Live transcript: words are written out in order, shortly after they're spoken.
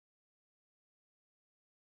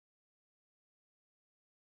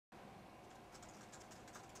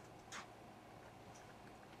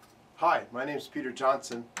Hi, my name is Peter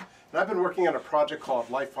Johnson, and I've been working on a project called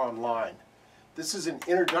Life Online. This is an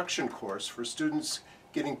introduction course for students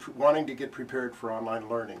wanting to get prepared for online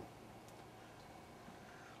learning.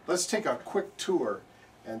 Let's take a quick tour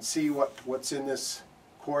and see what's in this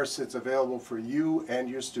course that's available for you and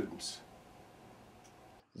your students.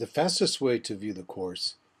 The fastest way to view the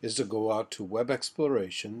course is to go out to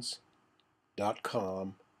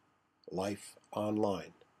webexplorations.com Life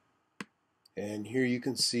Online. And here you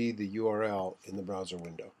can see the URL in the browser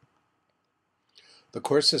window. The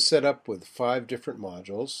course is set up with 5 different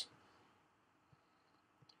modules,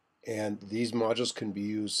 and these modules can be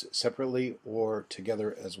used separately or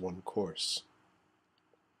together as one course.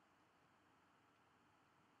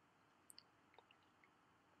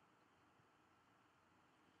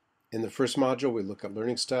 In the first module, we look at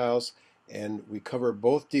learning styles, and we cover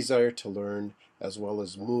both Desire to Learn as well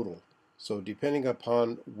as Moodle. So depending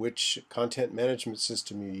upon which content management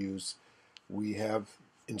system you use, we have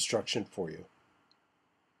instruction for you.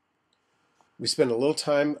 We spend a little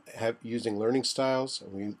time using learning styles,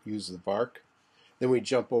 and we use the VARC. Then we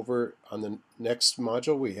jump over on the next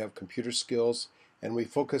module. We have computer skills, and we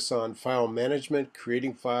focus on file management,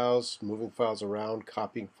 creating files, moving files around,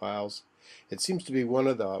 copying files. It seems to be one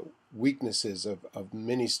of the weaknesses of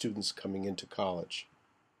many students coming into college.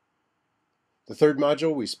 The third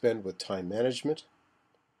module we spend with time management.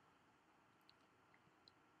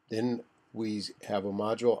 Then we have a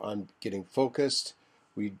module on getting focused.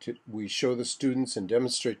 We show the students and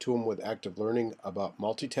demonstrate to them with active learning about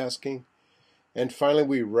multitasking. And finally,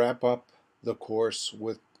 we wrap up the course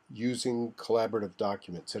with using collaborative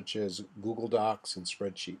documents such as Google Docs and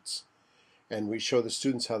spreadsheets. And we show the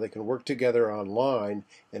students how they can work together online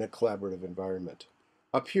in a collaborative environment.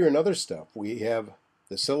 Up here in other stuff, we have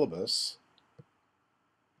the syllabus.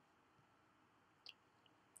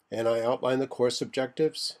 And I outline the course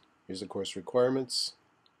objectives. Here's the course requirements,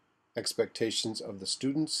 expectations of the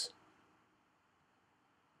students,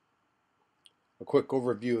 a quick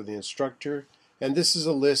overview of the instructor, and this is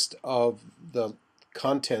a list of the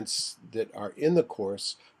contents that are in the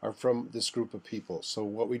course are from this group of people. So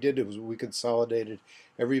what we did was we consolidated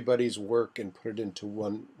everybody's work and put it into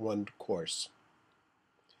one course.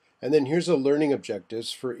 And then here's the learning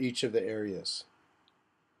objectives for each of the areas.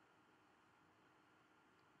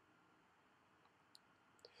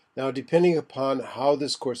 Now, depending upon how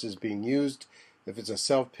this course is being used, if it's a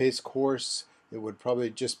self-paced course, it would probably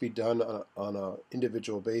just be done on an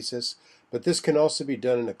individual basis. But this can also be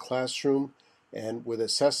done in a classroom and with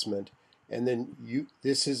assessment. And then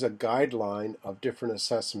this is a guideline of different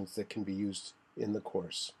assessments that can be used in the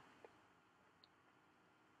course.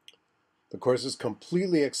 The course is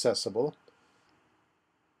completely accessible.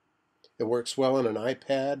 It works well on an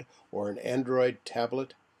iPad or an Android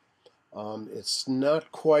tablet. It's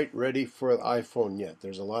not quite ready for the iPhone yet.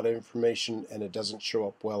 There's a lot of information and it doesn't show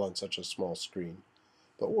up well on such a small screen.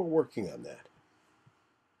 But we're working on that.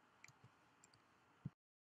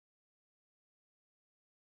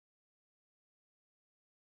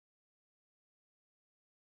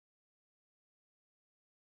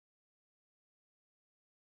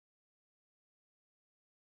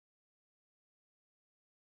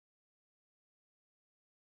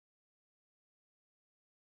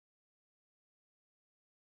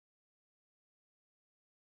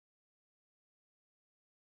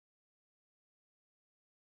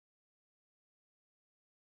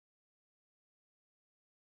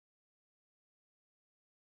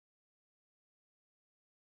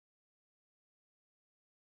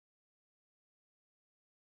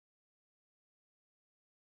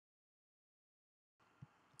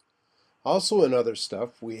 Also in other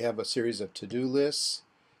stuff, we have a series of to-do lists.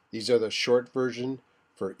 These are the short version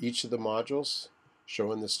for each of the modules,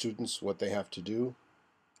 showing the students what they have to do.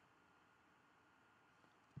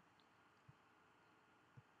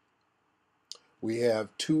 We have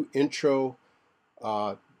 2 intro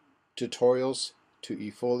tutorials to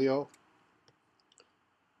eFolio.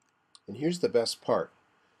 And here's the best part.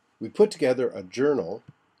 We put together a journal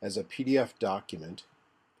as a PDF document,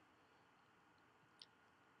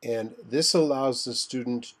 and this allows the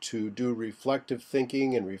student to do reflective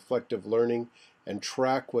thinking and reflective learning and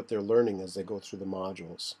track what they're learning as they go through the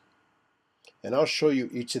modules. And I'll show you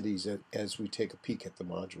each of these as we take a peek at the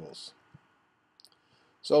modules.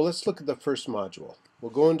 So let's look at the first module. We'll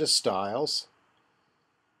go into styles.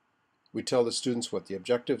 We tell the students what the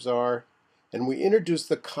objectives are, and we introduce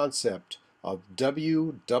the concept of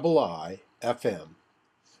WIIFM.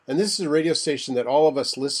 And this is a radio station that all of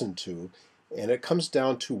us listen to, and it comes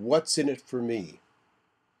down to what's in it for me.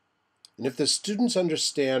 And if the students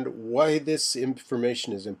understand why this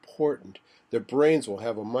information is important, their brains will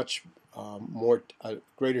have a much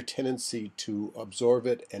greater tendency to absorb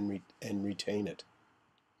it and retain it.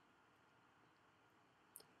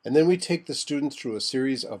 And then we take the students through a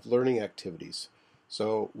series of learning activities.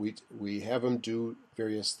 So we have them do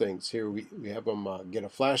various things. Here we have them get a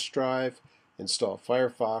flash drive, install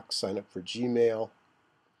Firefox, sign up for Gmail.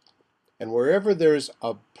 And wherever there's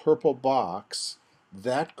a purple box,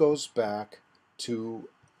 that goes back to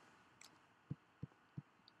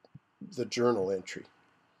the journal entry.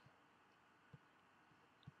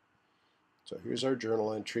 So here's our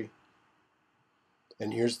journal entry,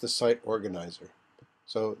 and here's the site organizer.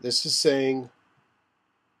 So this is saying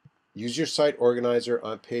use your site organizer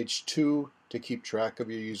on page 2 to keep track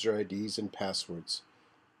of your user IDs and passwords.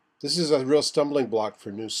 This is a real stumbling block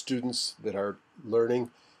for new students that are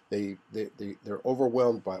learning. They're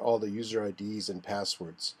overwhelmed by all the user IDs and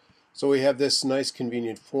passwords. So we have this nice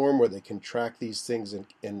convenient form where they can track these things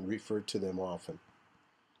and refer to them often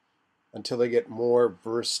until they get more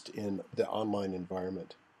versed in the online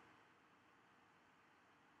environment.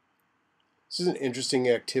 This is an interesting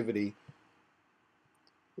activity.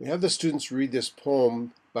 We have the students read this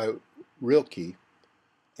poem by Rilke,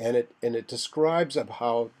 and it describes of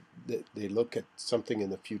how they look at something in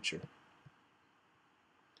the future.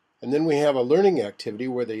 And then we have a learning activity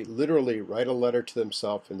where they literally write a letter to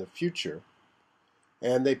themselves in the future,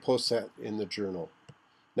 and they post that in the journal.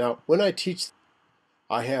 Now, when I teach,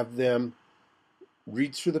 I have them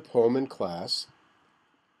read through the poem in class,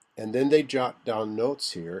 and then they jot down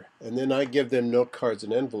notes here, and then I give them note cards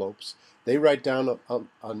and envelopes. They write down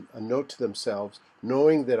a note to themselves,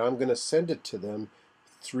 knowing that I'm going to send it to them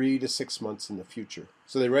 3 to 6 months in the future.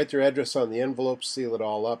 So they write their address on the envelope, seal it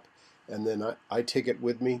all up, and then I take it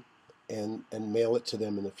with me and mail it to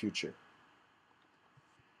them in the future.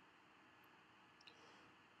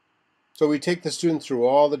 So we take the student through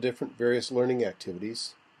all the different various learning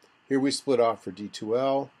activities. Here we split off for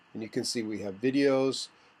D2L, and you can see we have videos,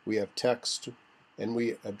 we have text, and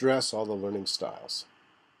we address all the learning styles.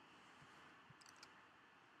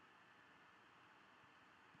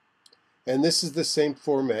 And this is the same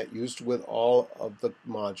format used with all of the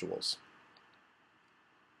modules.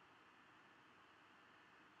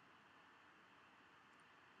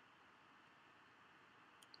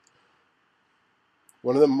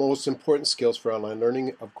 One of the most important skills for online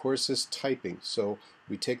learning, of course, is typing. So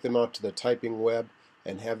we take them out to the typing web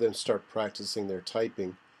and have them start practicing their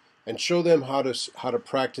typing and show them how to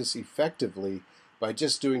practice effectively by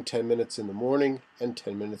just doing 10 minutes in the morning and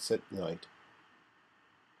 10 minutes at night.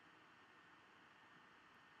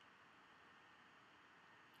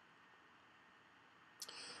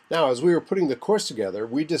 Now, as we were putting the course together,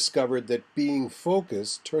 we discovered that being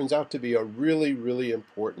focused turns out to be a really, really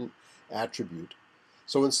important attribute.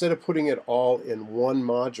 So instead of putting it all in one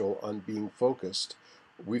module on being focused,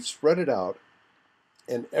 we've spread it out,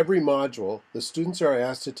 and every module, the students are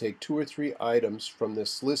asked to take 2 or 3 items from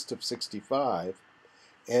this list of 65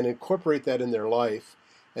 and incorporate that in their life,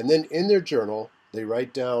 and then in their journal, they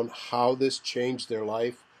write down how this changed their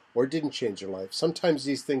life or didn't change their life. Sometimes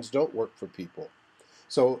these things don't work for people.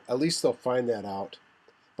 So at least they'll find that out.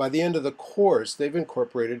 By the end of the course, they've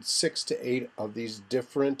incorporated 6 to 8 of these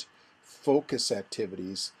different focus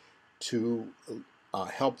activities to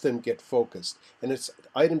help them get focused. And it's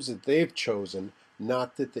items that they've chosen,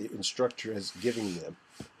 not that the instructor has given them.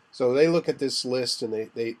 So they look at this list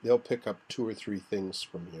and they'll pick up 2 or 3 things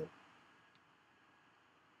from here.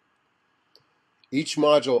 Each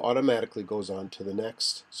module automatically goes on to the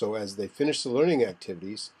next. So as they finish the learning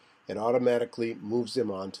activities, it automatically moves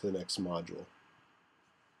them on to the next module.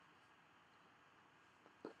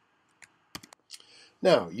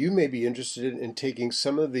 Now, you may be interested in taking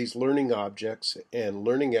some of these learning objects and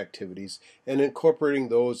learning activities and incorporating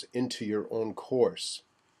those into your own course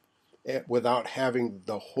without having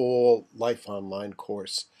the whole Life Online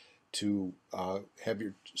course to have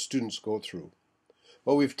your students go through.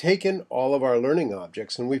 Well, we've taken all of our learning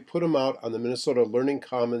objects and we've put them out on the Minnesota Learning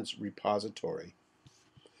Commons repository.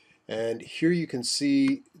 And here you can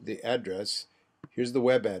see the address. Here's the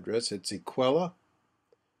web address. It's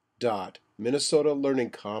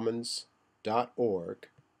equella.minnesotalearningcommons.org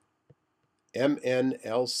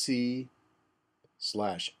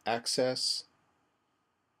MNLC/access,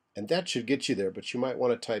 and that should get you there, but you might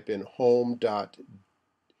want to type in home.do.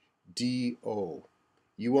 You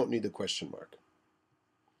won't need the question mark.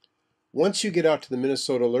 Once you get out to the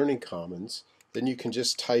Minnesota Learning Commons, then you can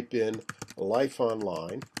just type in Life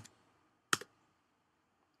Online,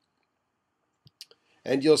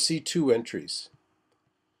 and you'll see 2 entries.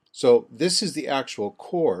 So this is the actual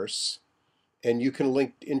course, and you can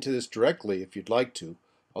link into this directly if you'd like to,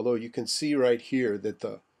 although you can see right here that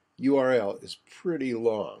the URL is pretty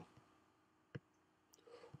long.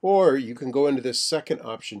 Or you can go into this second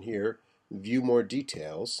option here, view more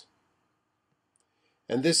details,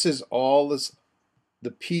 and this is all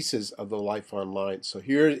the pieces of the Life Online. So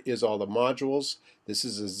here is all the modules. This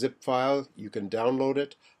is a zip file. You can download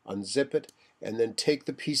it, unzip it, and then take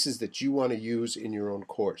the pieces that you want to use in your own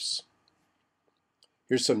course.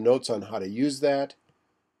 Here's some notes on how to use that,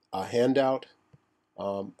 a handout,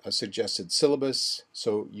 a suggested syllabus,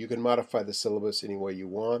 so you can modify the syllabus any way you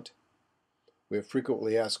want. We have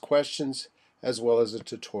frequently asked questions as well as a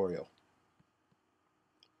tutorial.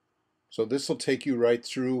 So this will take you right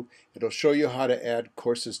through. It'll show you how to add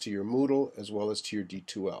courses to your Moodle as well as to your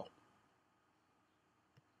D2L.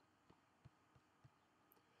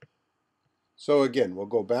 So again, we'll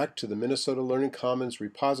go back to the Minnesota Learning Commons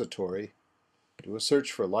repository, do a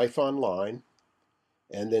search for Life Online,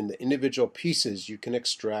 and then the individual pieces you can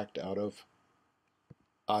extract out of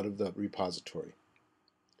the repository.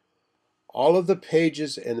 All of the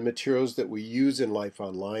pages and the materials that we use in Life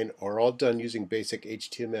Online are all done using basic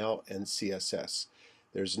HTML and CSS.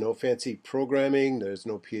 There's no fancy programming, there's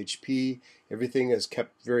no PHP, everything is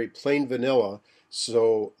kept very plain vanilla,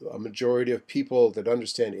 so a majority of people that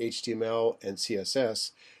understand HTML and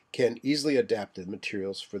CSS can easily adapt the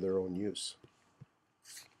materials for their own use.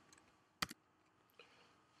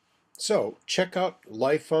 So check out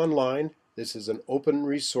Life Online. This is an open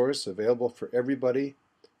resource available for everybody.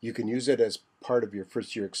 You can use it as part of your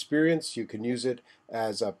first year experience. You can use it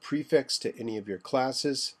as a prefix to any of your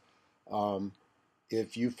classes.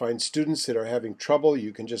 If you find students that are having trouble,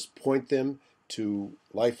 you can just point them to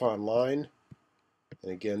Life Online.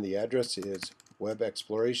 And again, the address is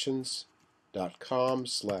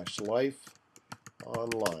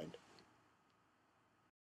webexplorations.com/lifeonline.